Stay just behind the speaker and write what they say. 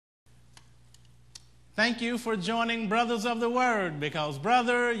Thank you for joining Brothers of the Word, because,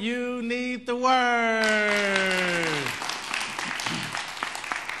 brother, you need the Word.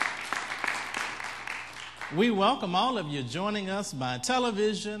 We welcome all of you joining us by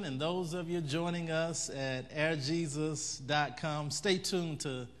television and those of you joining us at airjesus.com. Stay tuned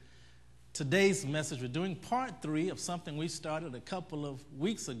to today's message. We're doing part 3 of something we started a couple of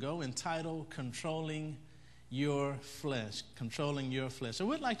weeks ago entitled Controlling Your Flesh. Controlling Your Flesh. I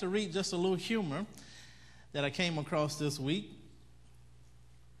would like to read just a little humor that I came across this week.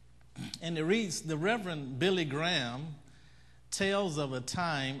 And it reads, the Reverend Billy Graham tells of a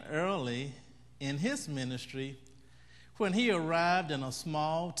time early in his ministry when he arrived in a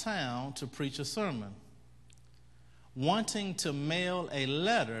small town to preach a sermon. Wanting to mail a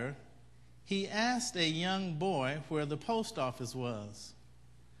letter, he asked a young boy where the post office was.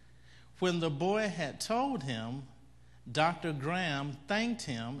 When the boy had told him, Dr. Graham thanked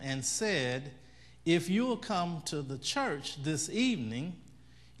him and said, "If you'll come to the church this evening,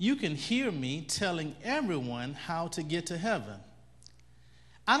 you can hear me telling everyone how to get to heaven."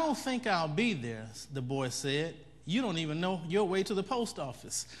 "I don't think I'll be there," the boy said. "You don't even know your way to the post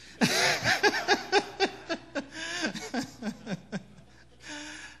office."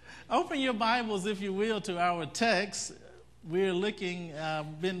 Open your Bibles, if you will, to our text. We're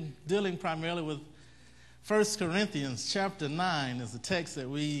been dealing primarily with 1 Corinthians chapter 9 is the text that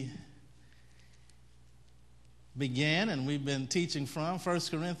we began and we've been teaching from. 1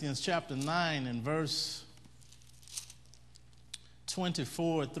 Corinthians chapter 9 and verse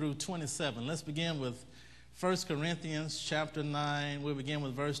 24 through 27. Let's begin with 1 Corinthians chapter 9. We'll begin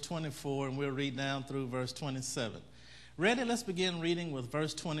with verse 24 and we'll read down through verse 27. Ready? Let's begin reading with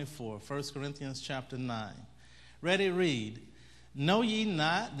verse 24. 1 Corinthians chapter 9. Ready? Read. "Know ye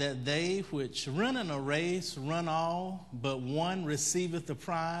not that they which run in a race run all, but one receiveth the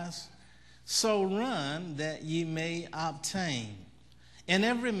prize? So run that ye may obtain. And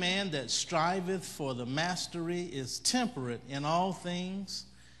every man that striveth for the mastery is temperate in all things.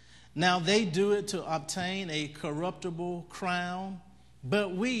 Now they do it to obtain a corruptible crown,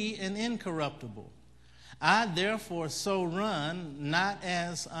 but we an incorruptible. I therefore so run, not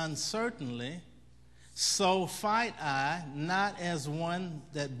as uncertainly, so fight I, not as one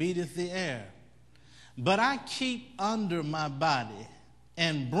that beateth the air. But I keep under my body,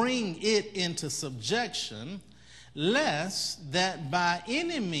 and bring it into subjection, lest that by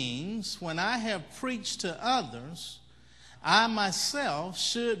any means, when I have preached to others, I myself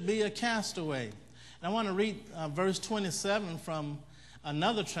should be a castaway." And I want to read verse 27 from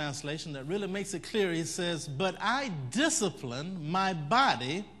another translation that really makes it clear. He says, "But I discipline my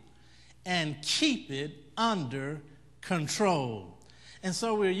body and keep it under control." And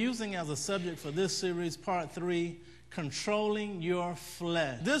so we're using as a subject for this series, part 3, controlling your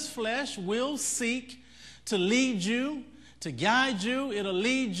flesh. This flesh will seek to lead you, to guide you. It'll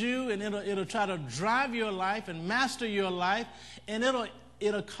lead you and it'll try to drive your life and master your life, and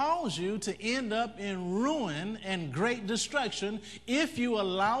it'll cause you to end up in ruin and great destruction if you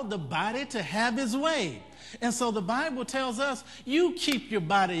allow the body to have its way. And so the Bible tells us, you keep your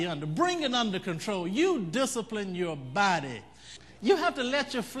body bring it under control. You discipline your body. You have to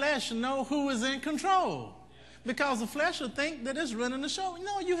let your flesh know who is in control, because the flesh will think that it's running the show.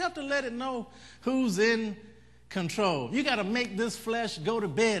 No, you have to let it know who's in control. You got to make this flesh go to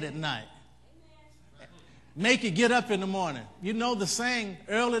bed at night. Make it get up in the morning. You know the saying,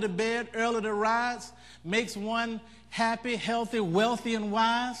 early to bed, early to rise, makes one happy, healthy, wealthy, and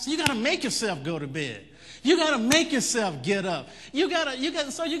wise. So you got to make yourself go to bed. You got to make yourself get up. You got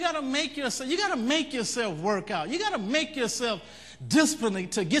to make yourself work out. You got to make yourself discipline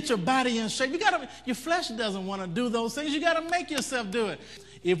to get your body in shape. Your flesh doesn't want to do those things. You got to make yourself do it.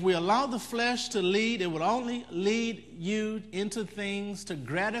 If we allow the flesh to lead, it will only lead you into things to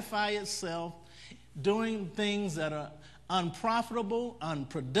gratify itself, doing things that are unprofitable,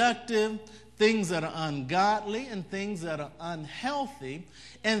 unproductive, things that are ungodly, and things that are unhealthy,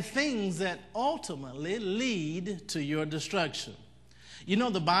 and things that ultimately lead to your destruction. You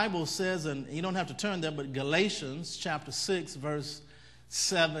know, the Bible says, and you don't have to turn there, but Galatians chapter 6, verse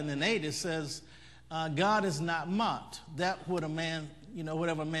 7 and 8, it says, God is not mocked. That what a man,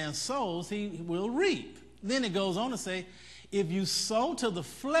 whatever a man sows, he will reap. Then it goes on to say, if you sow to the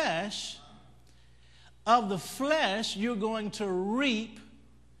flesh, of the flesh you're going to reap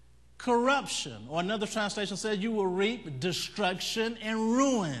corruption. Or another translation says you will reap destruction and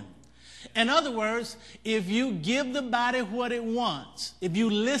ruin. In other words, if you give the body what it wants, if you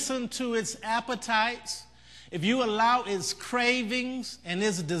listen to its appetites, if you allow its cravings and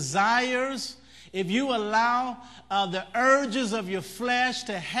its desires, if you allow the urges of your flesh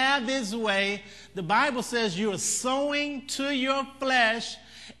to have its way, the Bible says you are sowing to your flesh,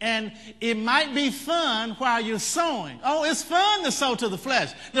 and it might be fun while you're sowing. Oh, it's fun to sow to the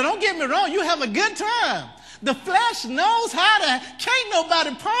flesh. Now, don't get me wrong, you have a good time. The flesh knows how to, can't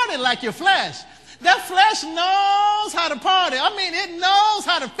nobody party like your flesh. That flesh knows how to party. I mean, it knows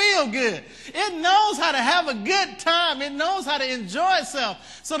how to feel good. It knows how to have a good time. It knows how to enjoy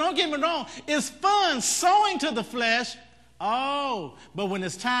itself. So don't get me wrong. It's fun sowing to the flesh. Oh, but when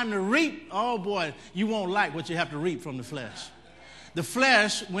it's time to reap, oh boy, you won't like what you have to reap from the flesh. The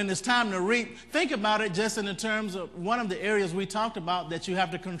flesh, when it's time to reap, think about it just in the terms of one of the areas we talked about that you have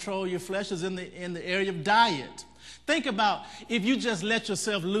to control your flesh is in the area of diet. Think about if you just let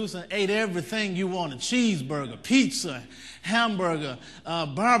yourself loose and ate everything you want, a cheeseburger, pizza, hamburger,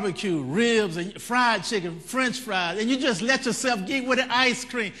 barbecue, ribs, and fried chicken, French fries, and you just let yourself get with the ice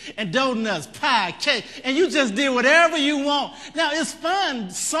cream and donuts, pie, cake, and you just did whatever you want. Now, it's fun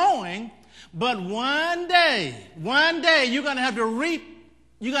sowing, but one day, you're going to have to reap.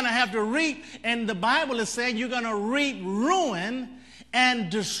 You're going to have to reap, and the Bible is saying you're going to reap ruin and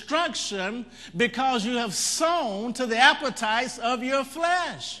destruction because you have sown to the appetites of your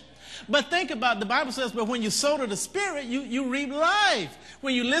flesh. But think about it. The Bible says, but when you sow to the Spirit, you reap life.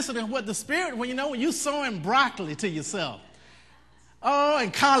 When you listen to what the Spirit, when you're sowing broccoli to yourself. Oh,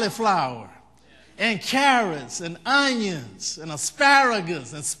 and cauliflower. And carrots and onions and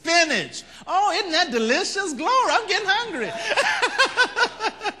asparagus and spinach. Oh, isn't that delicious? Glory, I'm getting hungry.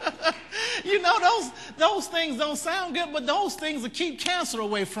 You know, those things don't sound good, but those things will keep cancer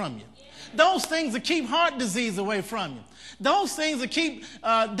away from you. Those things will keep heart disease away from you. Those things will keep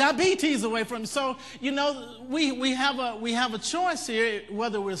diabetes away from you. So, you know, we have a choice here,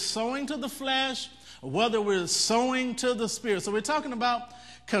 whether we're sowing to the flesh or whether we're sowing to the Spirit. So we're talking about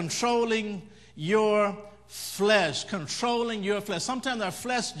controlling your flesh, controlling your flesh. Sometimes our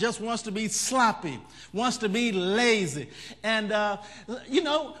flesh just wants to be sloppy, wants to be lazy. And, you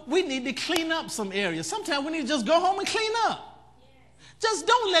know, we need to clean up some areas. Sometimes we need to just go home and clean up. Just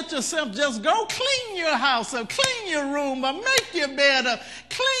don't let yourself just go. Clean your house up, clean your room up, make your bed up,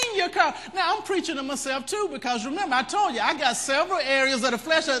 clean your car. Now, I'm preaching to myself too, because remember, I told you, I got several areas of the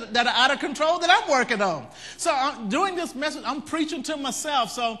flesh that are out of control that I'm working on. So doing this message, I'm preaching to myself.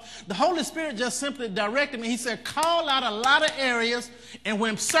 So the Holy Spirit just simply directed me. He said, call out a lot of areas, and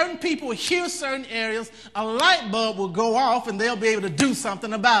when certain people hear certain areas, a light bulb will go off and they'll be able to do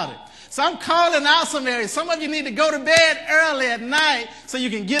something about it. So I'm calling out some areas. Some of you need to go to bed early at night so you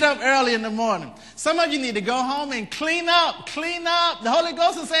can get up early in the morning. Some of you need to go home and clean up, clean up. The Holy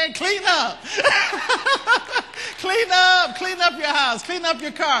Ghost is saying, clean up. Clean up your house, clean up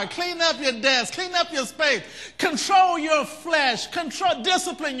your car, clean up your desk, clean up your space. Control your flesh,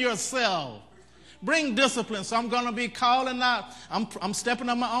 discipline yourself. Bring discipline. So I'm going to be calling out. I'm stepping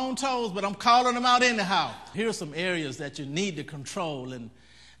on my own toes, but I'm calling them out anyhow. Here are some areas that you need to control and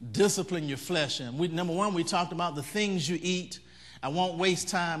discipline your flesh in. Number one, we talked about the things you eat. I won't waste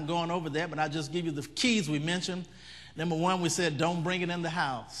time going over that, but I'll just give you the keys we mentioned. Number one, we said don't bring it in the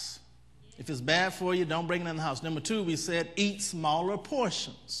house. If it's bad for you, don't bring it in the house. Number two, we said eat smaller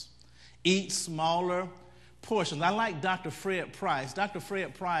portions. Eat smaller portions. I like Dr. Fred Price. Dr.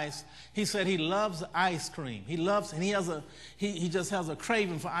 Fred Price, he said he loves ice cream. He loves, and he just has a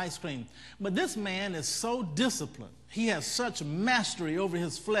craving for ice cream. But this man is so disciplined. He has such mastery over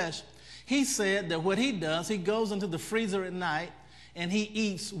his flesh. He said that what he does, he goes into the freezer at night and he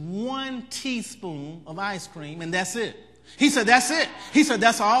eats 1 teaspoon of ice cream, and that's it. He said, that's it. He said,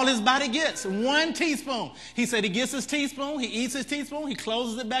 that's all his body gets, 1 teaspoon. He said he gets his teaspoon, he eats his teaspoon, he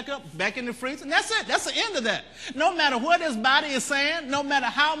closes it back up, back in the freezer, and that's it. That's the end of that. No matter what his body is saying, no matter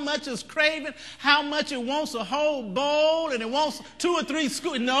how much it's craving, how much it wants a whole bowl, and it wants 2 or 3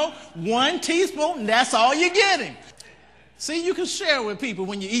 scoops. No, 1 teaspoon, and that's all you're getting. See, you can share with people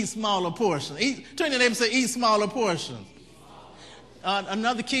when you eat smaller portions. Turn your neighbor and say, eat smaller portions.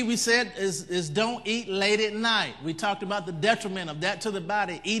 Another key we said is don't eat late at night. We talked about the detriment of that to the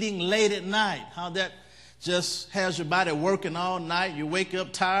body, eating late at night, how that just has your body working all night. You wake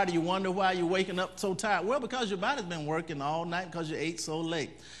up tired. You wonder why you're waking up so tired. Well, because your body's been working all night because you ate so late.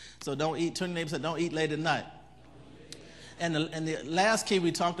 So don't eat, turn your neighbor and say, don't eat late at night. And the last key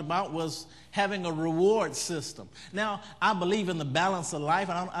we talked about was having a reward system. Now, I believe in the balance of life.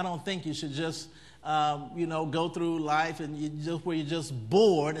 I don't think you should just go through life and where you're just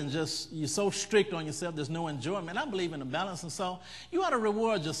bored and you're so strict on yourself, there's no enjoyment. I believe in a balance, and so you ought to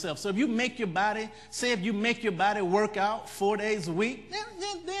reward yourself. So if you make your body work out 4 days a week,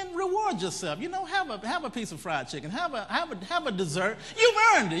 then reward yourself. Have a piece of fried chicken, have a dessert. You've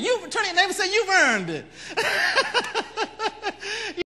earned it. Turn to your neighbor and say, you've earned it.